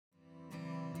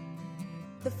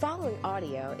The following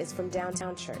audio is from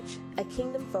Downtown Church, a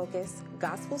kingdom-focused,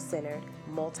 gospel-centered,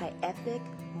 multi-ethnic,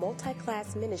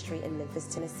 multi-class ministry in Memphis,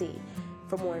 Tennessee.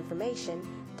 For more information,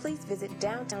 please visit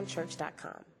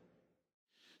downtownchurch.com.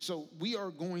 So we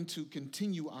are going to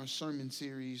continue our sermon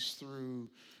series through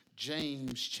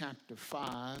James chapter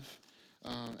 5.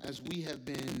 As we have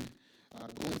been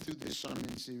going through this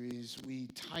sermon series, we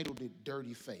titled it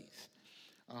Dirty Faith.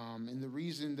 And the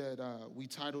reason that we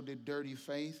titled it Dirty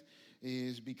Faith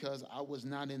is because I was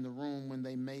not in the room when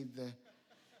they made the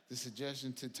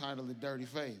suggestion to title it Dirty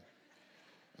Faith.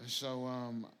 So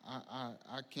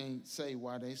I can't say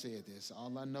why they said this.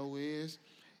 All I know is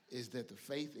that the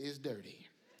faith is dirty.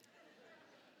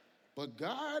 But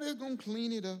God is going to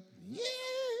clean it up. Yeah.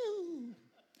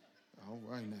 All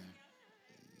right now.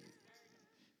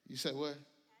 You say what?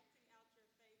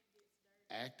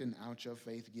 Acting out your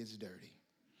faith gets dirty.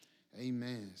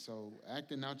 Amen. So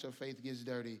acting out your faith gets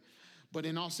dirty. But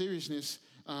in all seriousness,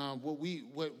 what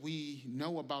we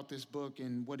know about this book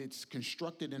and what it's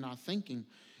constructed in our thinking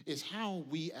is how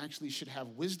we actually should have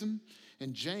wisdom.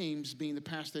 And James, being the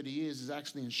pastor that he is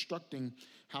actually instructing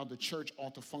how the church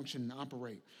ought to function and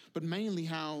operate, but mainly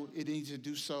how it needs to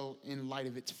do so in light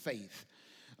of its faith.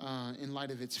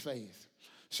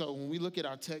 So when we look at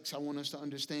our text, I want us to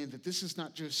understand that this is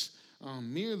not just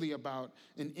merely about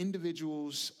an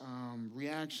individual's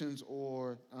reactions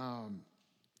or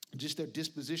just their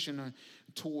disposition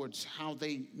towards how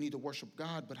they need to worship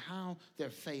God, but how their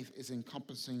faith is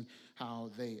encompassing how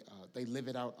they live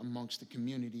it out amongst the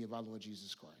community of our Lord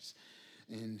Jesus Christ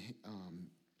and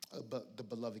the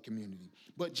beloved community.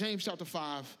 But James chapter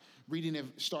 5,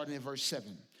 starting at verse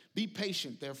 7. Be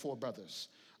patient, therefore, brothers,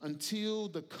 until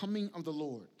the coming of the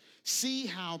Lord. See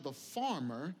how the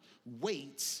farmer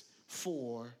waits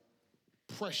for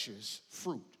precious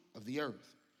fruit of the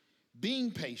earth,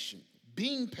 being patient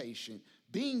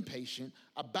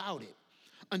about it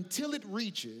until it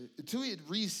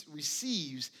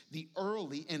receives the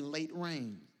early and late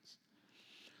rains.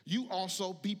 You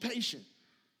also be patient.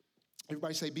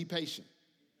 Everybody say, be patient.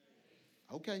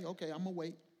 Okay, I'm gonna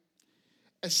wait.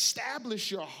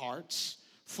 Establish your hearts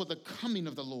for the coming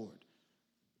of the Lord.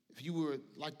 If you would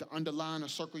like to underline or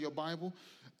circle your Bible,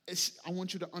 I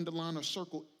want you to underline or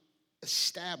circle,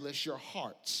 establish your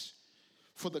hearts,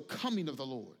 for the coming of the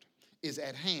Lord is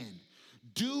at hand.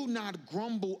 Do not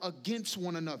grumble against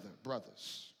one another,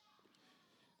 brothers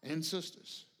and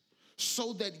sisters,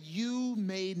 so that you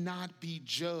may not be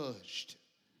judged.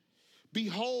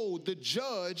 Behold, the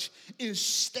judge is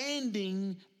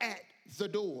standing at the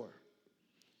door.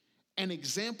 An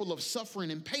example of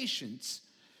suffering and patience,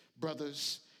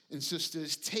 brothers and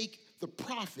sisters, take the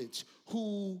prophets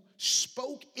who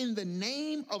spoke in the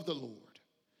name of the Lord.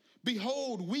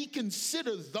 Behold, we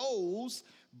consider those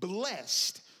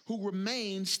blessed who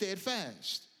remain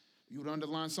steadfast. You would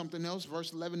underline something else.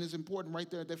 Verse 11 is important right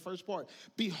there at that first part.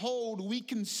 Behold, we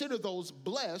consider those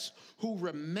blessed who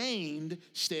remained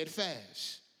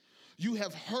steadfast. You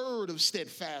have heard of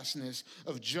steadfastness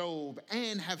of Job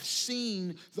and have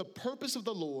seen the purpose of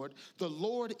the Lord. The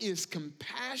Lord is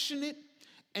compassionate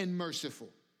and merciful.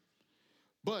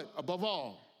 But above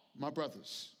all, my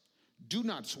brothers, do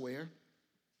not swear,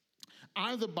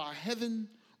 either by heaven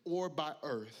or by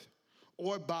earth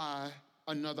or by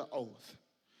another oath.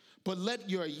 But let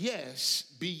your yes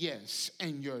be yes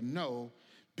and your no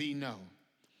be no,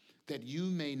 that you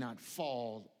may not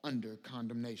fall under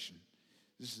condemnation.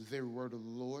 This is the very word of the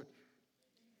Lord.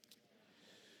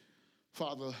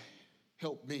 Father,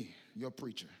 help me, your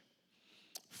preacher.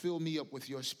 Fill me up with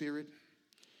your spirit.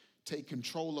 Take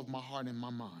control of my heart and my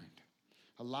mind.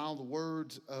 Allow the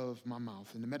words of my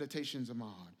mouth and the meditations of my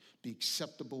heart be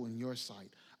acceptable in your sight.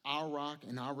 Our rock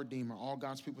and our redeemer. All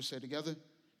God's people say together,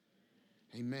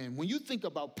 amen. When you think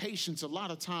about patience, a lot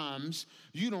of times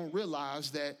you don't realize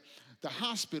that the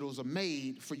hospitals are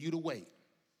made for you to wait.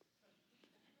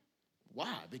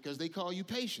 Why? Because they call you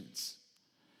patience.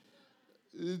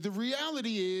 The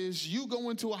reality is you go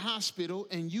into a hospital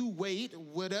and you wait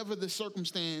whatever the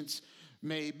circumstance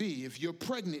may be. If you're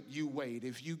pregnant, you wait.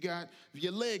 If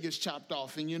your leg is chopped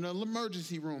off and you're in an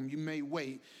emergency room, you may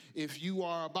wait. If you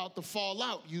are about to fall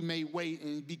out, you may wait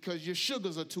and because your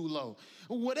sugars are too low.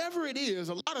 Whatever it is,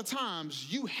 a lot of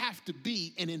times you have to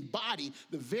be and embody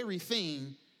the very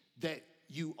thing that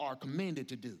you are commanded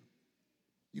to do.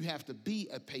 You have to be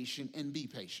a patient and be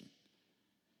patient.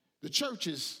 The church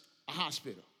is a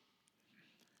hospital.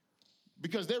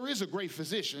 Because there is a great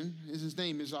physician, his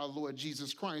name is our Lord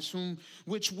Jesus Christ,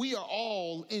 which we are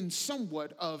all in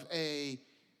somewhat of a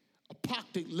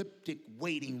apocalyptic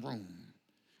waiting room,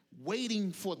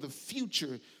 waiting for the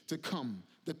future to come,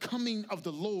 the coming of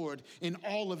the Lord in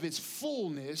all of its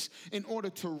fullness in order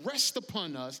to rest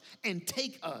upon us and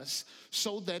take us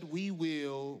so that we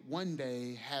will one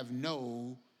day have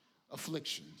no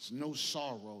afflictions, no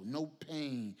sorrow, no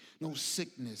pain, no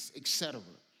sickness, etc.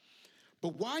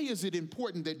 But why is it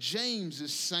important that James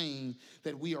is saying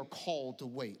that we are called to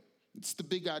wait? It's the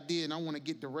big idea, and I want to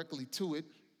get directly to it.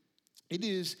 It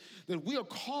is that we are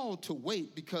called to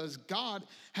wait because God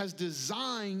has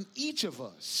designed each of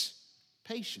us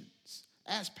patience,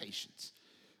 as patience.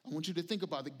 I want you to think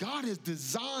about it. God has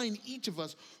designed each of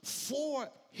us for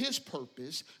his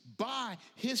purpose by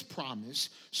his promise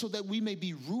so that we may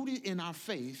be rooted in our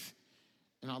faith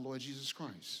in our Lord Jesus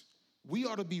Christ. We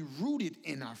ought to be rooted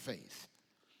in our faith,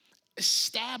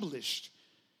 established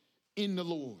in the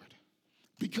Lord,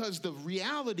 because the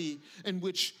reality in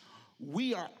which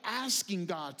we are asking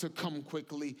God to come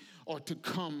quickly or to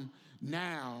come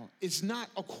now is not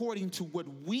according to what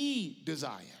we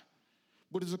desire,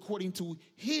 but is according to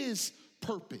his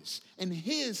purpose and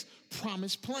his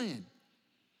promised plan,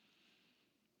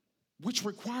 which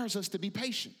requires us to be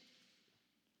patient.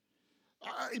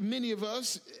 Many of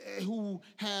us who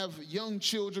have young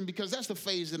children, because that's the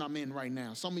phase that I'm in right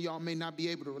now. Some of y'all may not be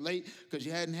able to relate because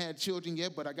you hadn't had children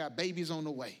yet, but I got babies on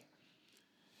the way.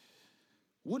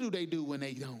 What do they do when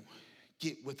they don't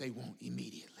get what they want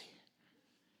immediately?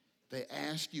 They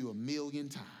ask you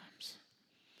 1,000,000 times.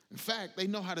 In fact, they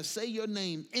know how to say your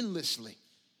name endlessly.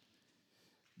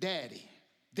 Daddy,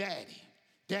 daddy,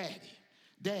 daddy,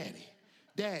 daddy,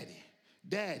 daddy,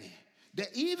 daddy.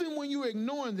 That even when you're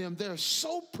ignoring them, they're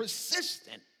so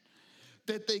persistent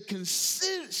that they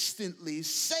consistently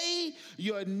say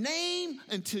your name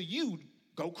until you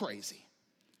go crazy.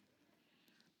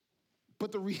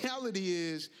 But the reality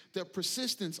is that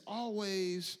persistence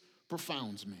always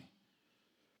profounds me,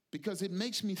 because it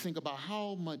makes me think about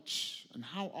how much and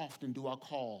how often do I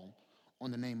call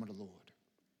on the name of the Lord?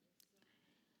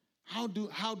 How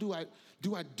do I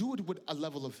do it with a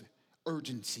level of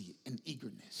urgency and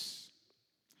eagerness?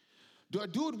 Do I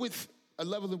do it with a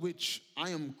level in which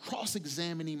I am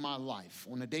cross-examining my life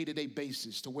on a day-to-day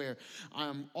basis to where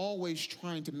I'm always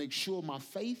trying to make sure my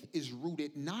faith is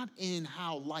rooted not in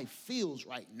how life feels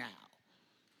right now?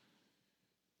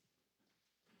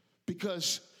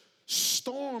 Because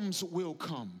storms will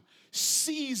come,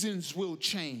 seasons will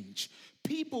change,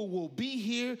 people will be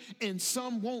here and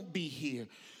some won't be here.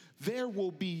 There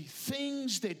will be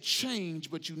things that change,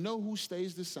 but you know who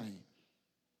stays the same?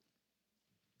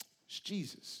 It's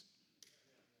Jesus.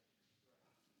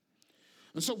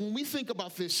 And so when we think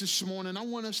about this morning, I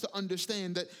want us to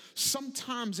understand that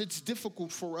sometimes it's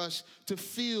difficult for us to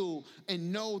feel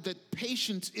and know that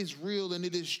patience is real and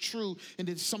it is true and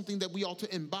it's something that we ought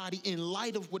to embody in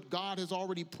light of what God has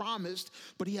already promised,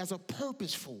 but he has a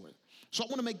purpose for it. So I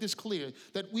want to make this clear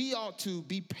that we ought to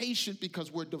be patient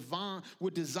because we're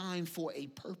designed for a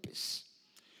purpose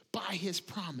by his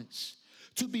promise,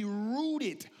 to be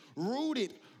rooted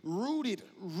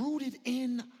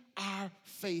in our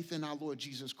faith in our Lord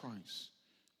Jesus Christ.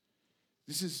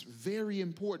 This is very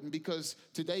important because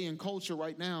today in culture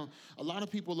right now, a lot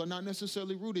of people are not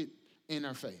necessarily rooted in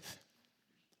our faith.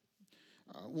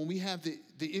 When we have the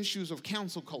issues of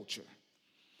cancel culture,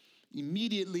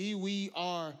 immediately we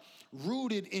are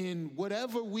rooted in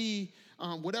whatever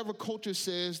culture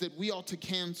says that we ought to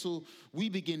cancel, we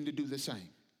begin to do the same.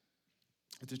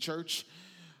 At the church,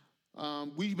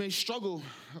 we may struggle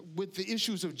with the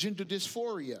issues of gender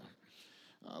dysphoria.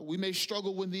 We may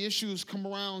struggle when the issues come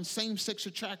around same-sex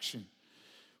attraction.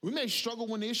 We may struggle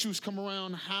when the issues come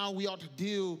around how we ought to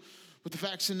deal with the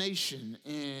vaccination.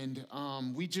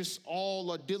 And we just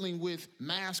all are dealing with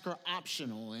masks are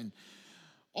optional. And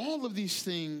all of these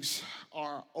things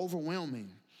are overwhelming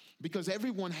because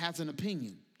everyone has an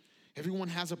opinion. Everyone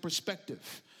has a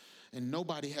perspective. And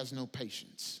nobody has no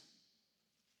patience.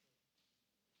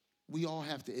 We all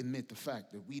have to admit the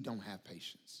fact that we don't have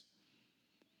patience.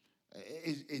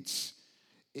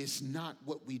 It's not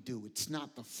what we do. It's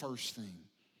not the first thing.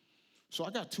 So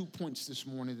I got 2 points this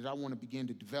morning that I want to begin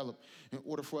to develop in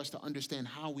order for us to understand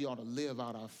how we ought to live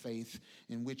out our faith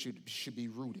in which it should be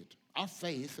rooted. Our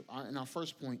faith, in our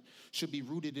first point, should be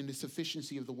rooted in the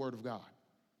sufficiency of the Word of God.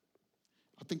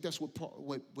 I think that's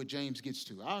what James gets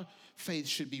to. Our faith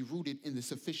should be rooted in the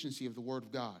sufficiency of the Word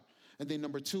of God. And then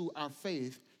number 2, our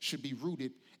faith should be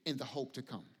rooted in the hope to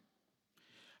come.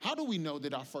 How do we know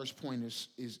that our first point is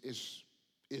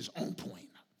on point?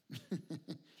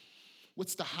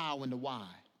 What's the how and the why?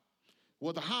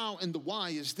 Well, the how and the why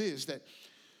is this, that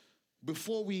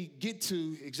before we get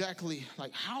to exactly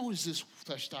like how is this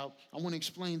fleshed out, I want to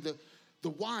explain the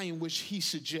why in which he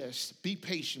suggests, be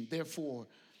patient, therefore,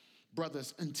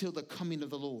 brothers, until the coming of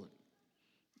the Lord.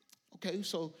 Okay,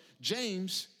 so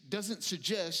James doesn't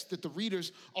suggest that the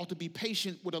readers ought to be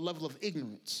patient with a level of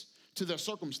ignorance to their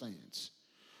circumstance,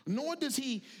 nor does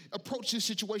he approach this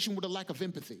situation with a lack of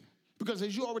empathy. Because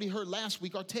as you already heard last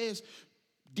week, Artez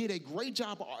did a great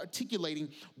job of articulating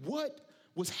what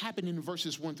was happening in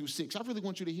verses 1 through 6. I really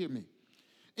want you to hear me.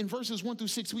 In verses 1 through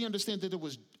 6, we understand that there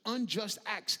was unjust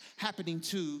acts happening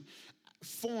to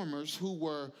farmers who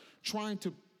were trying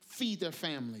to feed their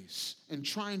families and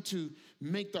trying to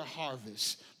make their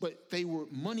harvest, but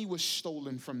money was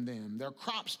stolen from them. Their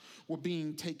crops were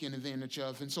being taken advantage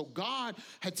of. And so God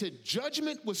had said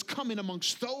judgment was coming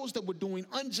amongst those that were doing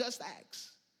unjust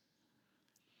acts.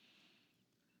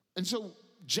 And so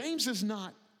James is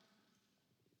not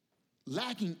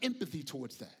lacking empathy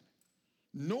towards that,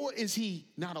 nor is he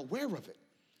not aware of it.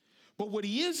 But what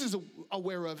he is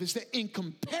aware of is that in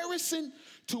comparison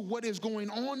to what is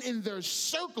going on in their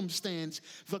circumstance,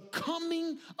 the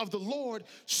coming of the Lord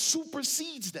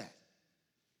supersedes that.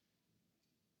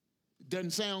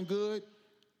 Doesn't sound good,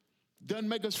 doesn't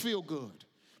make us feel good.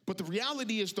 But the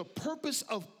reality is the purpose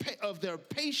of their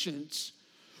patience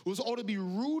was ought to be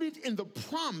rooted in the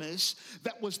promise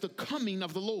that was the coming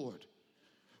of the Lord,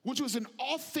 which was an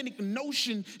authentic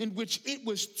notion in which it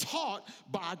was taught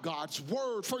by God's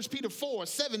word. 1 Peter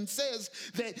 4:7 says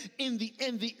that the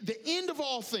end of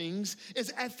all things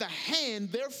is at the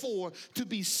hand, therefore, to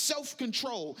be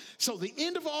self-controlled. So the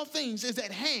end of all things is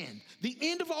at hand. The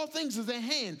end of all things is at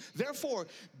hand. Therefore,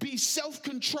 be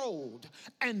self-controlled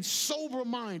and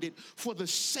sober-minded for the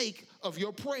sake of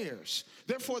your prayers.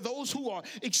 Therefore, those who are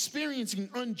experiencing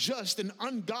unjust and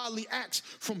ungodly acts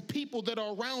from people that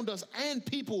are around us and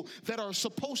people that are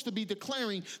supposed to be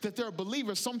declaring that they're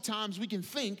believers, sometimes we can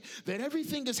think that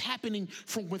everything is happening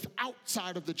from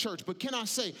outside of the church. But can I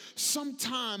say,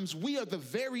 sometimes we are the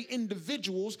very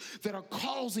individuals that are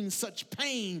causing such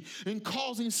pain and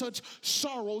causing such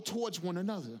sorrow towards one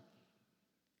another.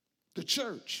 The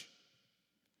church.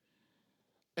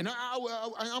 And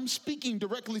I'm speaking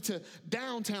directly to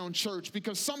downtown church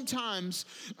because sometimes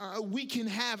we can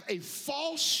have a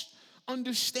false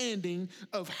understanding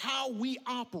of how we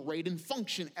operate and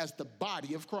function as the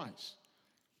body of Christ.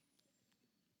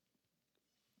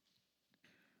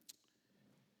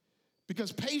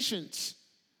 Because patience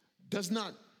does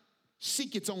not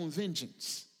seek its own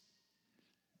vengeance.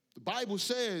 The Bible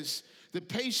says that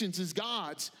patience is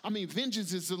God's.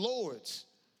 Vengeance is the Lord's.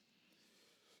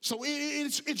 So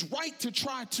it's right to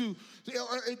try to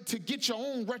get your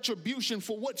own retribution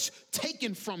for what's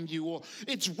taken from you, or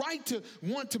it's right to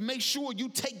want to make sure you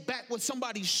take back what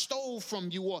somebody stole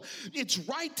from you, or it's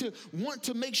right to want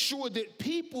to make sure that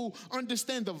people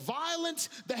understand the violence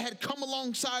that had come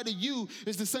alongside of you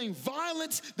is the same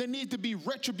violence that needs to be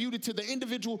retributed to the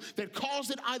individual that caused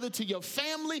it, either to your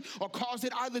family or caused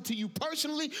it either to you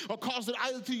personally or caused it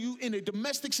either to you in a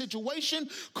domestic situation,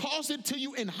 caused it to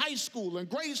you in high school and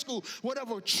grade school,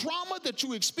 whatever trauma that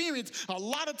you experience. A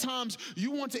lot of times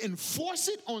you want to enforce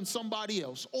it on somebody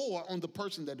else or on the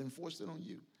person that enforced it on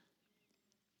you.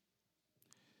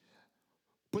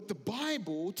 But the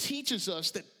Bible teaches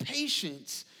us that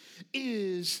patience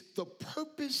is the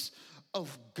purpose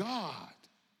of God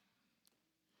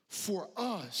for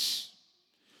us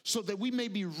so that we may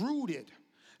be rooted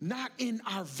not in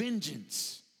our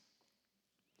vengeance.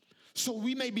 So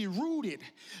we may be rooted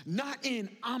not in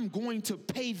I'm going to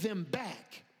pay them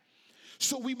back.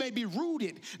 So we may be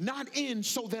rooted not in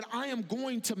so that I am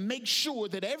going to make sure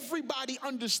that everybody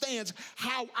understands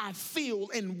how I feel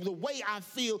and the way I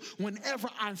feel whenever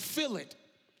I feel it.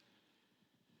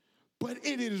 But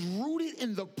it is rooted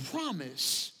in the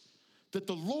promise that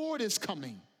the Lord is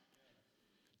coming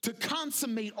to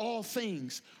consummate all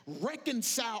things,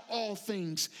 reconcile all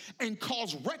things, and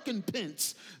cause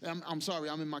recompense. I'm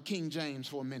sorry, I'm in my King James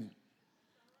for a minute.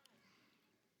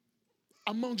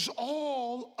 Amongst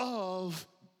all of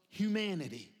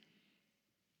humanity,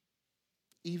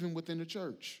 even within the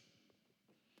church.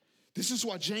 This is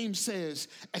why James says,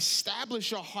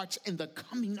 establish your hearts in the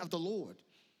coming of the Lord.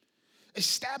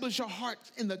 Establish your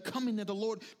hearts in the coming of the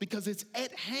Lord because it's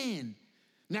at hand.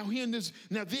 Now here is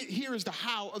the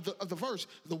how of the verse.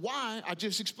 The why I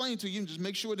just explained to you, and just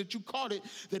make sure that you caught it,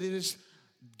 that it is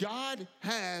God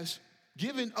has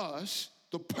given us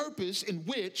the purpose in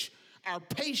which our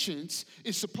patience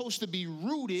is supposed to be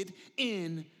rooted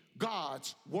in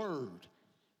God's word.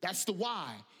 That's the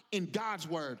why, in God's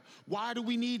word. Why do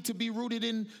we need to be rooted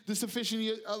in the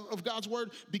sufficiency of God's word?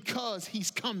 Because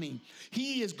he's coming.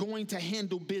 He is going to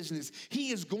handle business. He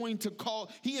is going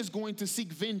to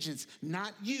seek vengeance.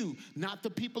 Not you, not the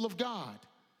people of God.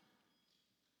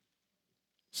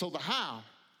 So the how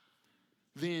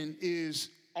then is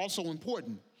also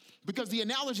important. Because the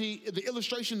analogy, the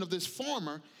illustration of this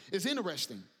farmer is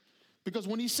interesting. Because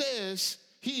when he says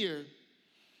here,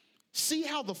 see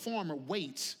how the farmer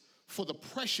waits for the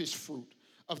precious fruit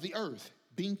of the earth,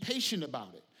 being patient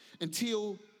about it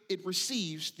until it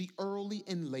receives the early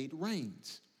and late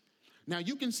rains. Now,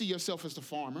 you can see yourself as the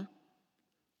farmer,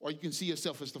 or you can see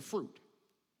yourself as the fruit.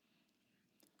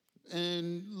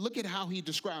 And look at how he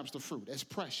describes the fruit as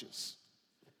precious.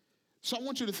 So I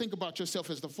want you to think about yourself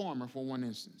as the farmer for one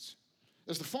instance.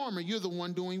 As the farmer, you're the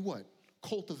one doing what?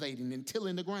 Cultivating and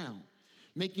tilling the ground,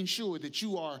 making sure that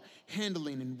you are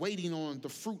handling and waiting on the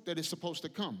fruit that is supposed to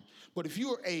come. But if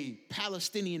you're a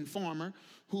Palestinian farmer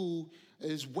who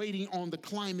is waiting on the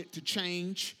climate to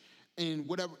change and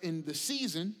whatever in the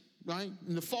season, right?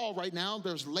 In the fall right now,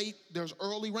 there's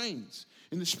early rains.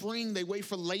 In the spring, they wait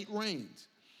for late rains.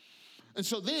 And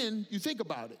so then you think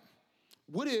about it.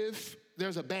 What if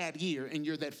there's a bad year and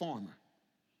you're that farmer?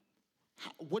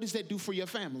 What does that do for your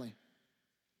family?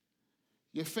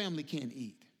 Your family can't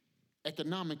eat.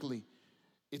 Economically,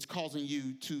 it's causing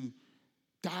you to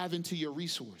dive into your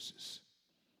resources,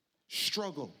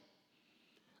 struggle.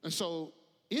 And so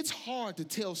it's hard to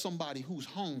tell somebody who's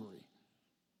hungry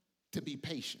to be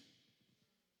patient.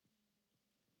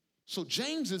 So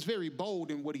James is very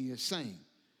bold in what he is saying.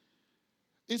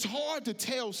 It's hard to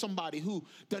tell somebody who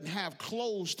doesn't have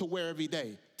clothes to wear every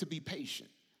day to be patient.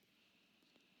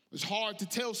 It's hard to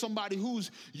tell somebody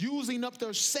who's using up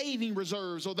their saving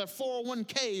reserves or their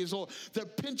 401ks or their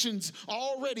pensions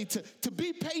already to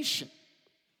be patient.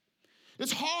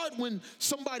 It's hard when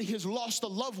somebody has lost a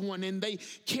loved one and they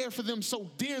care for them so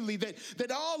dearly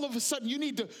that all of a sudden you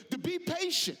need to be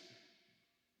patient.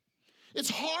 It's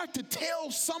hard to tell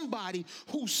somebody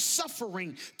who's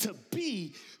suffering to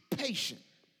be patient.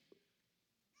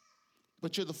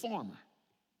 But you're the farmer.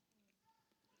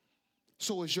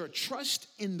 So is your trust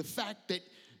in the fact that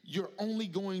you're only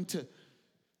going to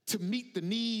meet the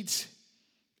needs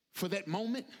for that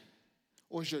moment?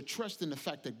 Or is your trust in the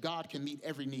fact that God can meet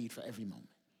every need for every moment?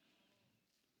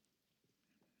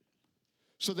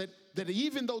 So that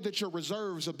even though that your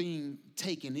reserves are being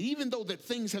taken, even though that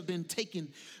things have been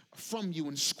taken from you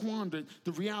and squandered,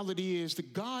 the reality is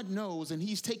that God knows and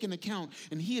he's taken account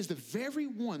and he is the very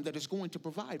one that is going to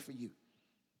provide for you.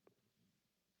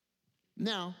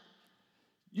 Now,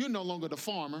 you're no longer the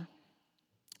farmer.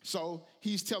 So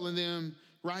he's telling them,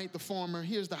 right, the farmer,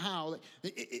 here's the how.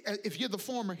 If you're the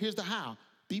farmer, here's the how.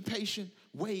 Be patient,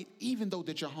 wait, even though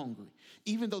that you're hungry,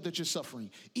 even though that you're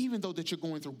suffering, even though that you're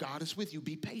going through, God is with you.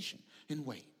 Be patient and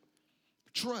wait.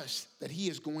 Trust that he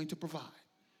is going to provide.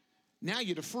 Now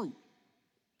you're the fruit.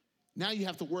 Now you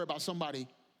have to worry about somebody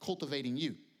cultivating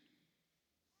you.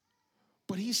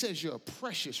 But he says you're a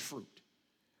precious fruit.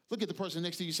 Look at the person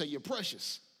next to you and say, you're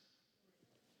precious.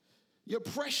 You're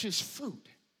precious fruit.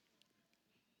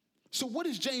 So what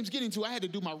is James getting to? I had to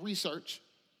do my research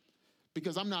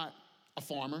because I'm not a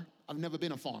farmer. I've never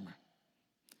been a farmer.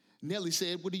 Nellie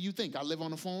said, what do you think? I live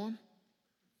on a farm?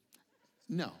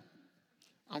 No.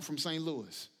 I'm from St.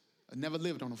 Louis. I never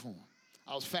lived on a farm.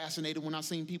 I was fascinated when I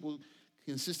seen people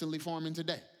consistently farming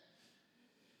today.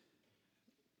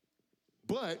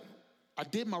 But I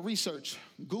did my research.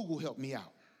 Google helped me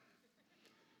out.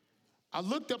 I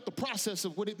looked up the process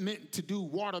of what it meant to do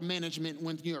water management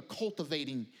when you're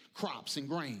cultivating crops and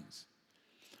grains.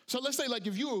 So let's say like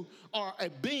if you are a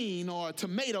bean or a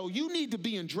tomato, you need to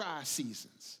be in dry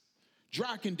seasons,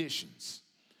 dry conditions,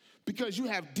 because you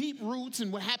have deep roots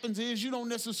and what happens is you don't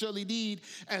necessarily need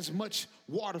as much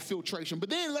water filtration. But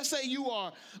then let's say you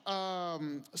are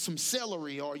some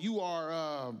celery or you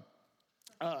are,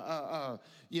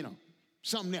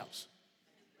 something else.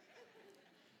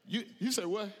 You say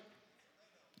what?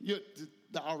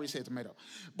 I already said tomato.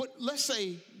 But let's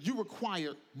say you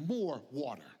require more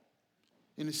water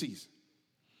in the season.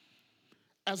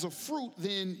 As a fruit,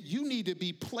 then you need to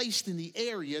be placed in the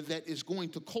area that is going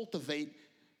to cultivate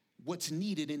what's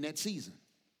needed in that season.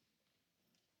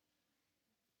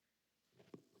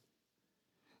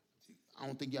 I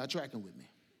don't think y'all tracking with me.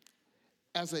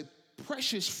 As a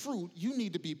precious fruit, you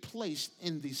need to be placed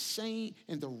in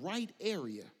the right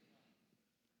area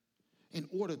in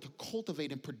order to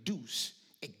cultivate and produce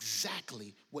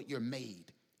exactly what you're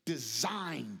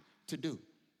designed to do.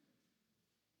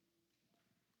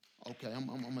 Okay, I'm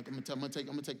gonna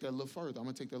take that a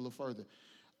little further.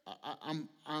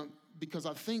 Because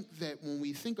I think that when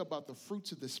we think about the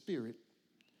fruits of the Spirit,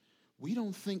 we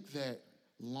don't think that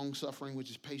long-suffering, which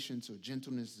is patience, or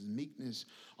gentleness and meekness,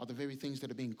 are the very things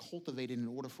that are being cultivated in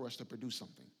order for us to produce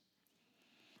something.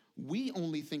 We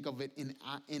only think of it in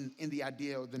the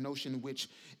idea of the notion in which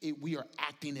we are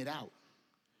acting it out.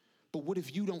 But what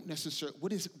if you don't necessarily,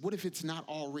 what if it's not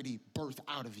already birthed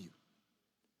out of you?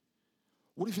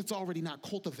 What if it's already not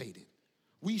cultivated?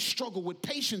 We struggle with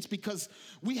patience because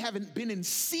we haven't been in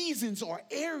seasons or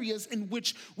areas in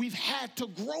which we've had to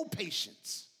grow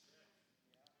patience.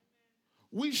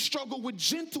 We struggle with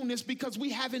gentleness because we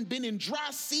haven't been in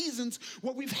dry seasons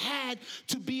where we've had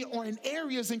to be, or in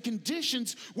areas and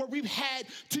conditions where we've had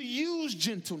to use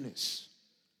gentleness.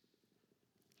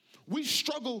 We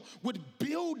struggle with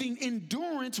building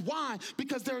endurance. Why?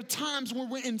 Because there are times when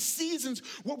we're in seasons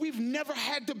where we've never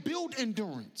had to build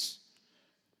endurance.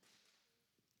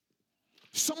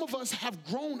 Some of us have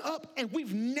grown up and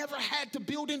we've never had to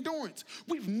build endurance.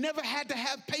 We've never had to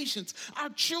have patience. Our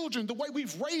children, the way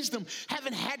we've raised them,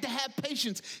 haven't had to have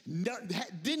patience.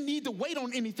 Didn't need to wait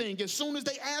on anything. As soon as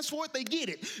they ask for it, they get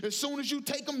it. As soon as you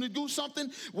take them to do something,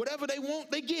 whatever they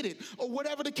want, they get it. Or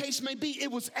whatever the case may be,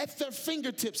 it was at their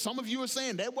fingertips. Some of you are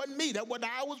saying, that wasn't me. That wasn't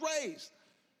how I was raised.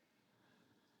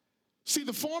 See,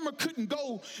 the farmer couldn't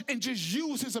go and just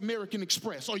use his American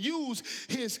Express or use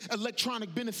his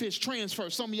electronic benefits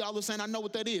transfer. Some of y'all are saying, I know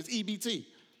what that is, EBT.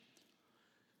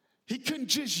 He couldn't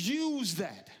just use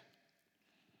that.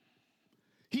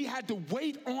 He had to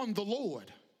wait on the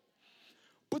Lord.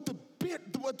 But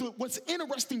what's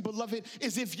interesting, beloved,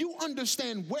 is if you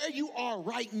understand where you are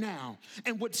right now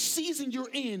and what season you're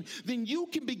in, then you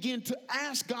can begin to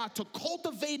ask God to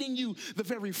cultivate in you the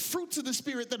very fruits of the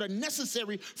Spirit that are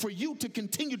necessary for you to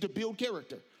continue to build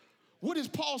character. What does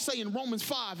Paul say in Romans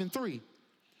 5:3?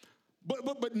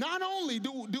 But not only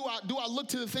do I look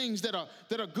to the things that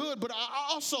are good, but I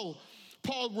also,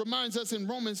 Paul reminds us in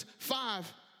Romans 5,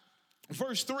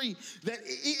 Verse 3, that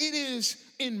it is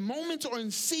in moments or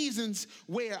in seasons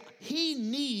where he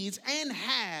needs and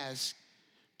has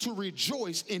to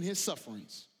rejoice in his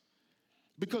sufferings.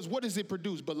 Because what does it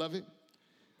produce, beloved?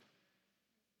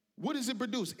 What does it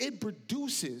produce? It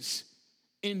produces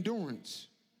endurance.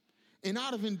 And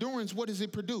out of endurance, what does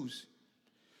it produce?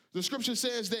 The scripture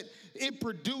says that it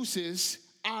produces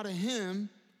out of him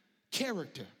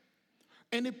character.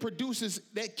 And it produces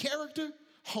that character,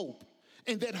 hope.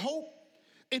 And that hope,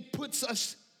 it puts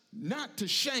us not to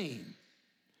shame,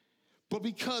 but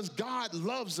because God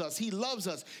loves us, he loves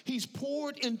us. He's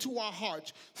poured into our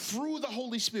hearts through the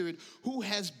Holy Spirit who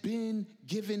has been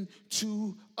given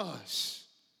to us.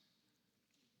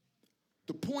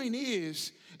 The point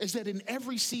is that in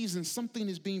every season, something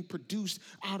is being produced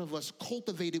out of us,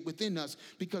 cultivated within us,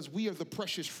 because we are the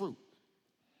precious fruit.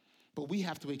 But we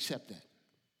have to accept that.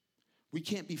 We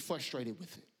can't be frustrated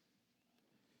with it.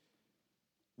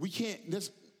 We can't,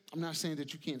 I'm not saying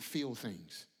that you can't feel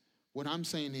things. What I'm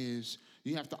saying is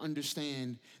you have to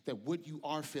understand that what you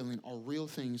are feeling are real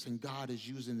things and God is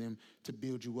using them to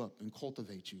build you up and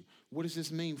cultivate you. What does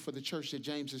this mean for the church that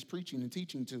James is preaching and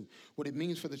teaching to? What it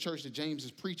means for the church that James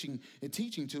is preaching and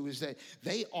teaching to is that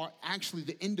they are actually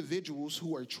the individuals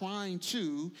who are trying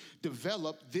to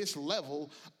develop this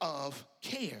level of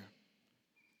care,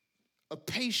 of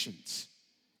patience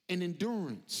and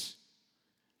endurance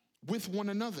with one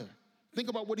another. Think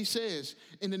about what he says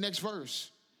in the next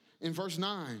verse. In verse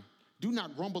 9, do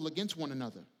not grumble against one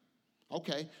another.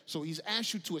 Okay, so he's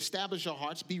asked you to establish your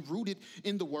hearts, be rooted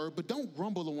in the word, but don't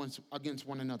grumble against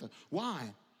one another.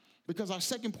 Why? Because our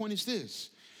second point is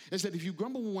this, is that if you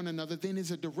grumble with one another, then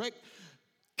there's a direct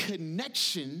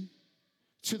connection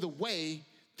to the way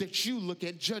that you look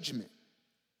at judgment.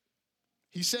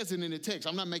 He says it in the text.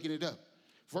 I'm not making it up.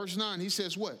 Verse 9, he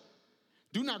says what?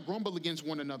 Do not grumble against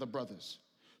one another, brothers,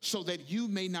 so that you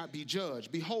may not be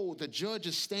judged. Behold, the judge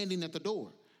is standing at the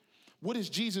door. What does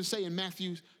Jesus say in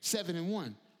Matthew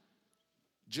 7:1?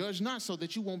 Judge not so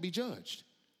that you won't be judged.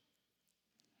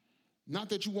 Not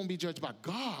that you won't be judged by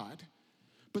God,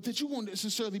 but that you won't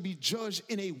necessarily be judged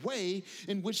in a way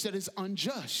in which that is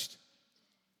unjust.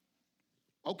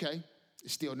 Okay,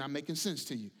 it's still not making sense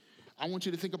to you. I want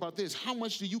you to think about this. How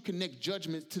much do you connect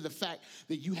judgment to the fact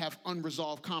that you have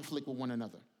unresolved conflict with one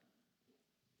another?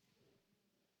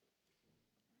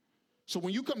 So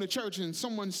when you come to church and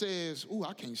someone says, ooh,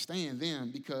 I can't stand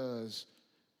them because,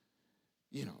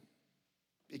 et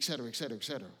cetera, et cetera, et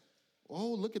cetera.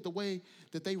 Oh, look at the way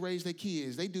that they raise their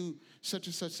kids. They do such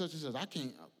and such, such and such.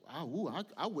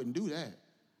 I wouldn't do that.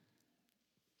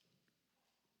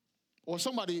 Or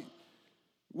somebody,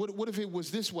 what if it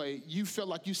was this way? You felt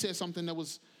like you said something that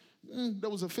was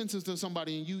offensive to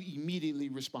somebody and you immediately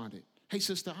responded. Hey,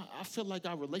 sister, I feel like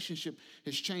our relationship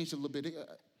has changed a little bit.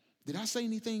 Did I say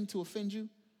anything to offend you?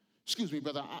 Excuse me,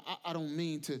 brother, I don't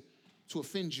mean to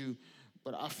offend you,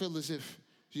 but I feel as if,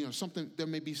 there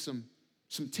may be some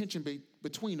tension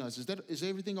between us. Is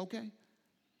everything okay?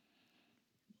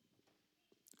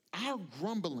 our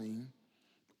grumbling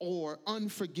or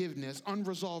unforgiveness,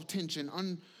 unresolved tension,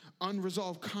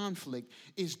 unresolved conflict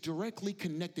is directly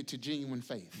connected to genuine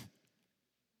faith.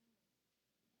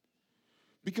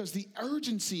 Because the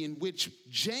urgency in which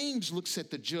James looks at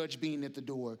the judge being at the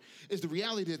door is the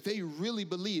reality that they really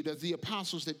believed, as the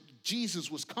apostles, that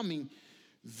Jesus was coming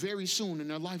very soon in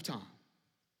their lifetime.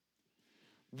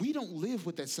 We don't live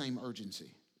with that same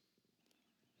urgency.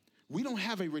 We don't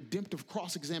have a redemptive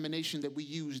cross-examination that we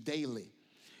use daily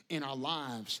in our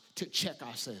lives to check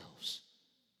ourselves.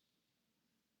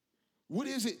 What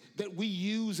is it that we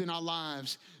use in our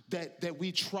lives that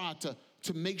we try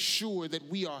to make sure that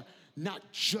we are not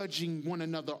judging one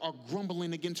another or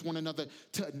grumbling against one another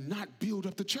to not build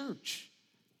up the church?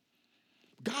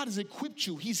 God has equipped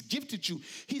you. He's gifted you.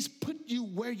 He's put you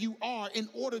where you are in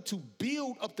order to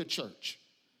build up the church,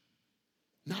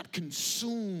 not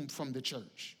consume from the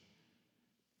church.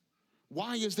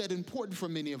 Why is that important for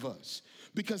many of us?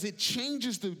 Because it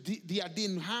changes the idea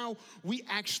in how we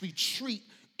actually treat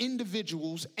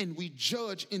individuals, and we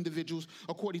judge individuals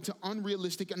according to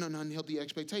unrealistic and unhealthy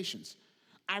expectations.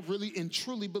 I really and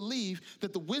truly believe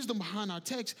that the wisdom behind our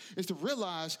text is to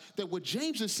realize that what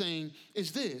James is saying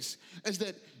is this, is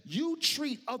that you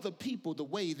treat other people the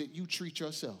way that you treat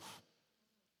yourself.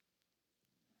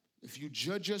 If you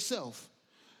judge yourself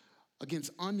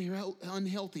against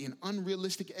unhealthy and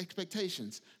unrealistic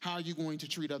expectations, how are you going to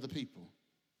treat other people?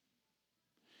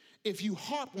 If you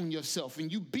harp on yourself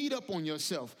and you beat up on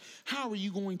yourself, how are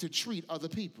you going to treat other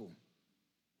people?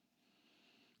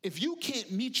 If you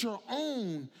can't meet your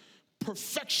own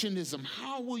perfectionism,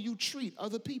 how will you treat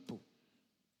other people?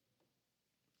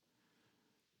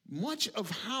 Much of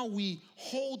how we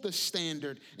hold the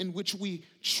standard in which we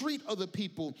treat other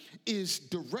people is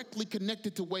directly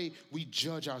connected to the way we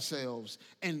judge ourselves,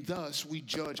 and thus we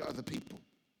judge other people.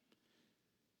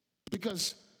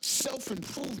 Because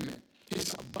self-improvement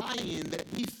is a buy-in that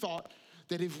we thought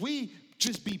that if we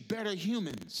just be better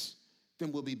humans,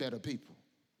 then we'll be better people.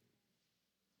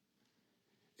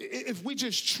 If we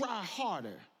just try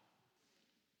harder,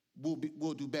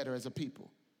 we'll do better as a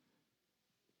people.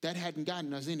 That hadn't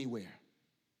gotten us anywhere.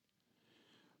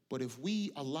 But if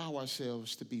we allow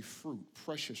ourselves to be fruit,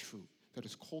 precious fruit, that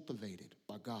is cultivated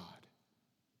by God,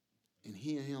 and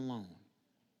He and Him alone,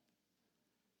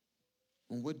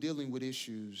 when we're dealing with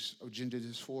issues of gender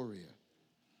dysphoria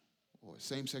or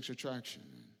same-sex attraction,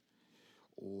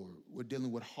 or we're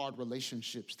dealing with hard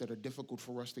relationships that are difficult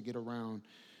for us to get around,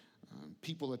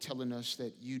 people are telling us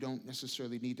that you don't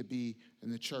necessarily need to be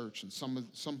in the church. And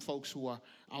some folks who are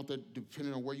out there,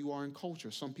 depending on where you are in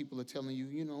culture, some people are telling you,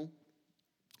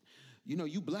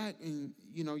 you black and,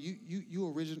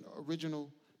 you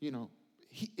original,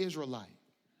 Israelite.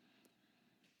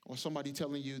 Or somebody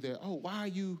telling you that, why are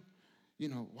you,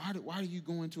 why are you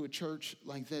going to a church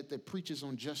like that preaches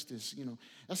on justice?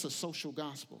 That's a social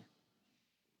gospel.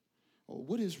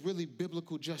 What is really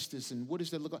biblical justice, and what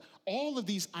does that look like? All of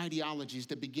these ideologies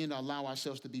that begin to allow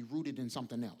ourselves to be rooted in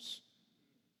something else.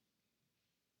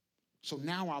 So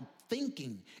now our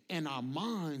thinking and our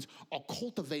minds are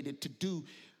cultivated to do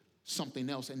something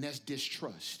else, and that's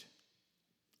distrust.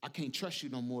 I can't trust you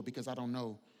no more because I don't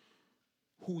know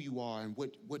who you are and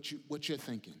what you're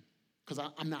thinking, because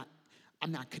I'm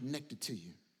not connected to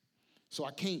you. So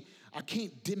I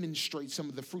can't demonstrate some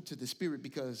of the fruits of the Spirit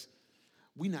because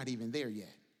we're not even there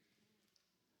yet.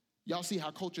 Y'all see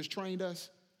how culture's trained us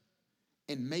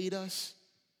and made us?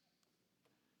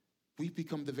 We've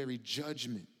become the very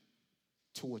judgment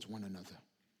towards one another.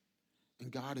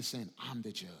 And God is saying, I'm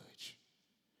the judge.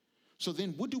 So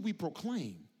then what do we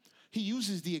proclaim? He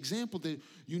uses the example that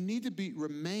you need to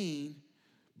remain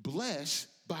blessed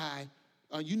by,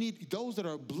 those that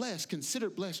are blessed,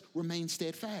 considered blessed, remain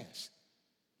steadfast.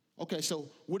 Okay, so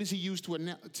what does he use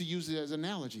to use it as an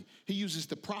analogy? He uses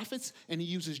the prophets and he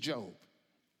uses Job.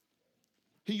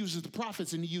 He uses the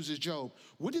prophets and he uses Job.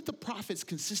 What did the prophets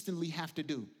consistently have to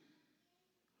do?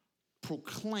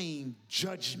 Proclaim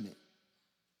judgment.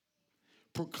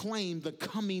 Proclaim the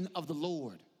coming of the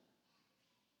Lord.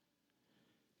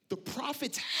 The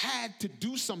prophets had to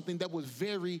do something that was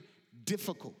very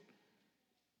difficult.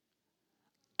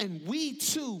 And we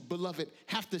too, beloved,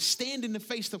 have to stand in the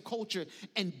face of culture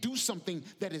and do something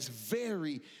that is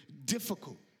very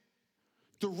difficult.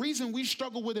 The reason we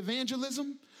struggle with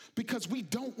evangelism, because we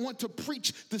don't want to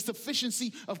preach the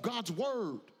sufficiency of God's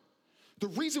word. The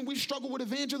reason we struggle with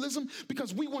evangelism,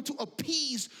 because we want to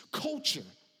appease culture.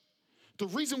 The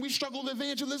reason we struggle with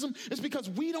evangelism is because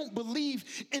we don't believe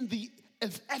in the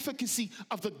efficacy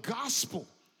of the gospel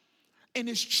and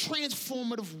its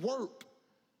transformative work.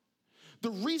 The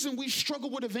reason we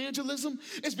struggle with evangelism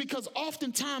is because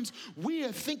oftentimes we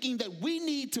are thinking that we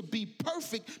need to be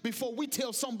perfect before we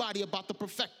tell somebody about the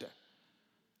perfecter.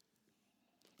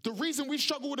 The reason we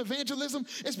struggle with evangelism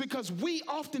is because we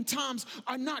oftentimes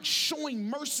are not showing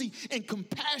mercy and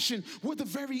compassion with the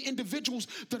very individuals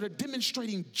that are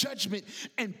demonstrating judgment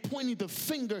and pointing the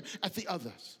finger at the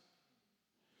others.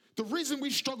 The reason we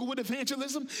struggle with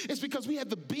evangelism is because we have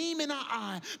the beam in our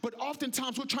eye, but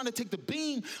oftentimes we're trying to take the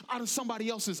beam out of somebody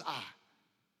else's eye.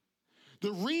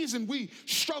 The reason we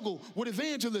struggle with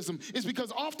evangelism is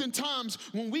because oftentimes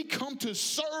when we come to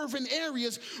serve in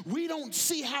areas, we don't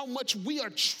see how much we are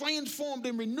transformed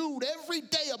and renewed every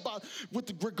day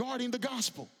regarding the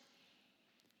gospel.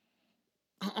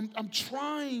 I'm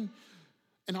trying,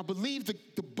 and I believe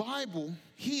that the Bible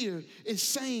here is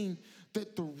saying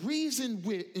that the reason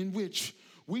in which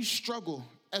we struggle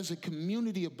as a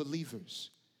community of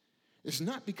believers is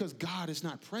not because God is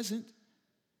not present.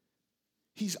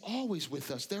 He's always with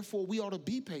us. Therefore, we ought to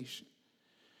be patient.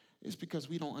 It's because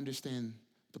we don't understand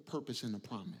the purpose and the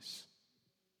promise.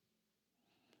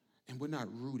 And we're not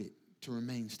rooted to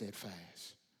remain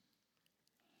steadfast.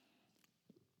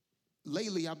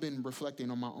 Lately, I've been reflecting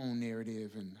on my own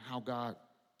narrative and how God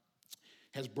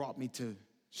has brought me to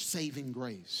saving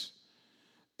grace.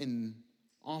 And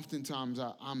oftentimes,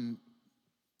 I'm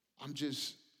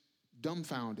just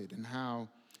dumbfounded in how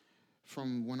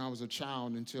from when I was a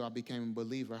child until I became a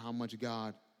believer, how much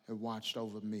God had watched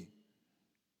over me.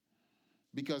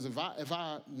 Because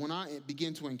when I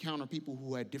began to encounter people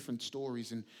who had different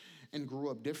stories and grew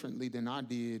up differently than I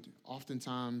did,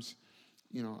 oftentimes,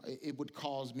 it would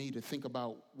cause me to think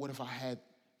about what if I had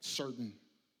certain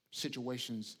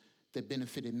situations that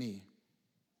benefited me,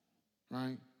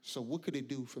 right? So what could it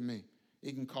do for me?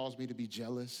 It can cause me to be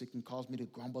jealous. It can cause me to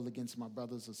grumble against my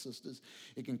brothers or sisters.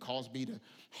 It can cause me to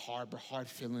harbor hard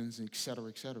feelings, et cetera,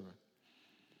 et cetera.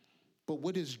 But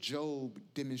what does Job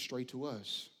demonstrate to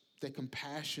us? That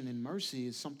compassion and mercy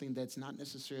is something that's not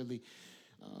necessarily,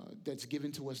 that's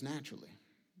given to us naturally.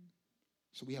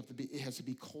 So it has to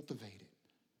be cultivated.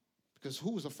 Because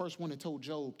who was the first one that told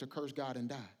Job to curse God and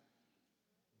die?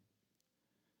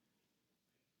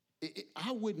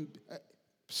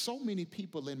 So many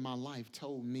people in my life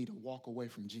told me to walk away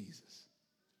from Jesus.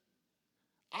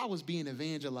 I was being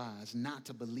evangelized not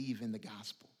to believe in the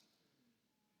gospel.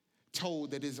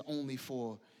 Told that it's only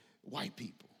for white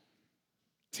people.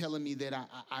 Telling me that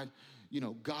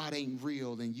God ain't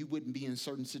real and you wouldn't be in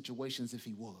certain situations if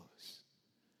he was.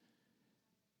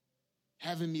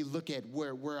 Having me look at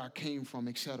where I came from,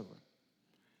 etc.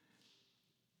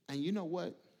 And you know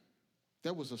what?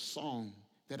 There was a song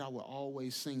that I would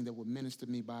always sing that would minister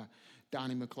me by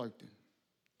Donnie McClurkin.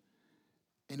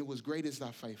 And it was Great Is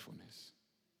Thy Faithfulness.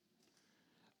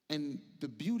 And the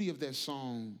beauty of that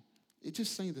song, it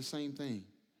just sang the same thing.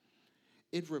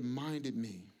 It reminded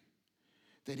me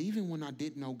that even when I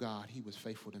didn't know God, he was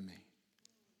faithful to me.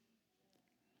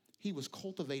 He was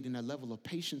cultivating a level of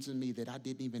patience in me that I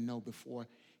didn't even know before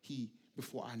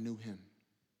I knew him.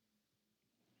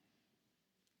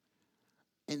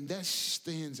 And that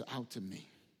stands out to me.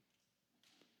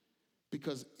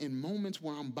 Because in moments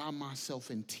where I'm by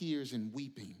myself in tears and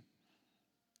weeping,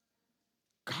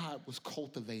 God was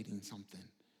cultivating something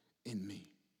in me.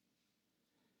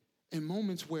 In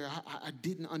moments where I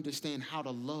didn't understand how to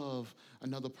love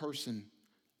another person,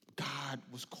 God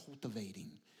was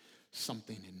cultivating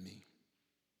something in me.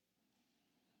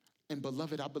 And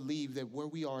beloved, I believe that where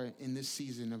we are in this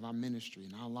season of our ministry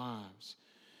and our lives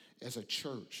as a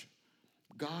church,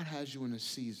 God has you in a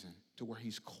season to where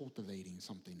he's cultivating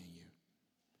something in you.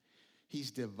 He's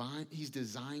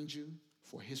designed you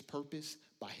for his purpose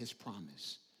by his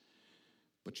promise.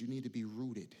 But you need to be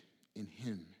rooted in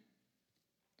him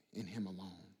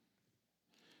alone.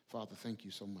 Father, thank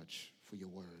you so much for your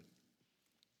word.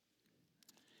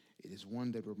 It is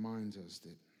one that reminds us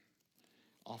that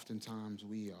oftentimes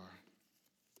we are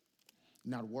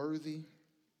not worthy,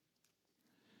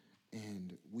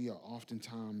 and we are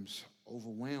oftentimes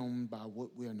overwhelmed by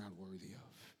what we are not worthy of.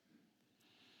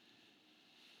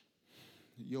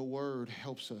 Your word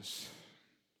helps us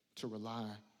to rely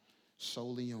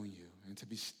solely on you and to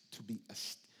be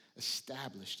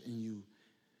established in you.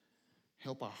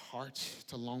 Help our hearts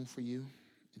to long for you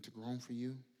and to groan for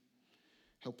you.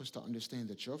 Help us to understand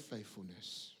that your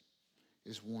faithfulness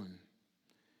is one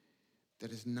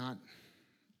that is not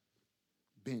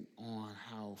bent on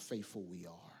how faithful we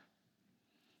are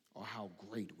or how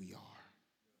great we are.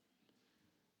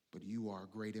 But you are a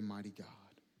great and mighty God.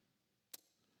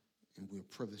 And we're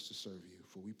privileged to serve you.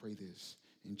 For we pray this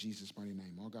in Jesus' mighty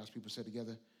name. All God's people said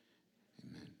together,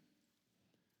 amen.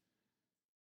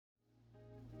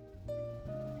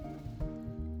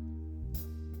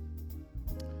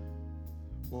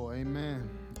 Well, amen.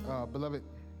 Beloved,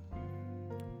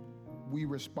 we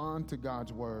respond to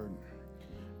God's word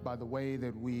by the way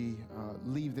that we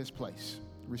leave this place,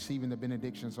 receiving the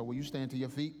benediction. So will you stand to your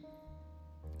feet?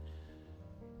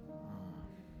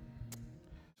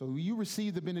 So you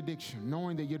receive the benediction,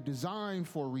 knowing that you're designed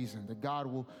for a reason, that God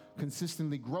will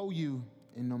consistently grow you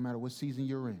in no matter what season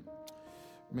you're in.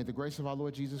 May the grace of our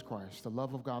Lord Jesus Christ, the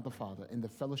love of God the Father, and the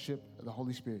fellowship of the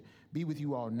Holy Spirit be with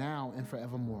you all now and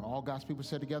forevermore. All God's people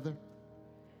said together,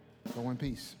 go in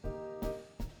peace.